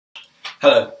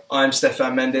Hello, I'm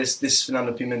Stefan Mendes, this is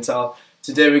Fernando Pimentel.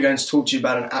 Today we're going to talk to you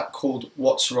about an app called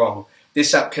What's Wrong.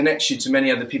 This app connects you to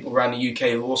many other people around the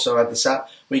UK who also have this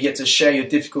app, where you get to share your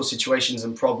difficult situations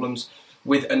and problems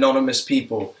with anonymous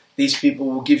people. These people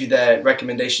will give you their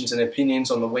recommendations and opinions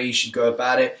on the way you should go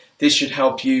about it. This should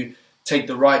help you take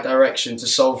the right direction to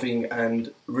solving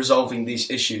and resolving these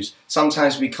issues.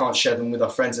 Sometimes we can't share them with our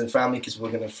friends and family because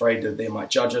we're afraid that they might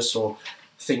judge us or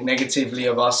think negatively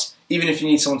of us. Even if you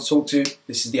need someone to talk to,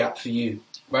 this is the app for you.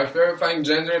 By verifying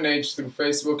gender and age through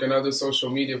Facebook and other social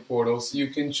media portals, you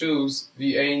can choose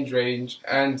the age range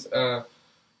and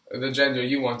the gender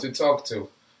you want to talk to.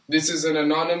 This is an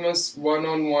anonymous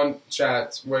one-on-one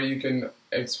chat where you can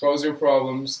expose your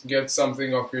problems, get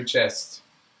something off your chest.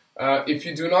 If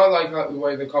you do not like the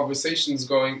way the conversation is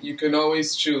going, you can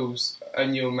always choose a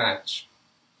new match.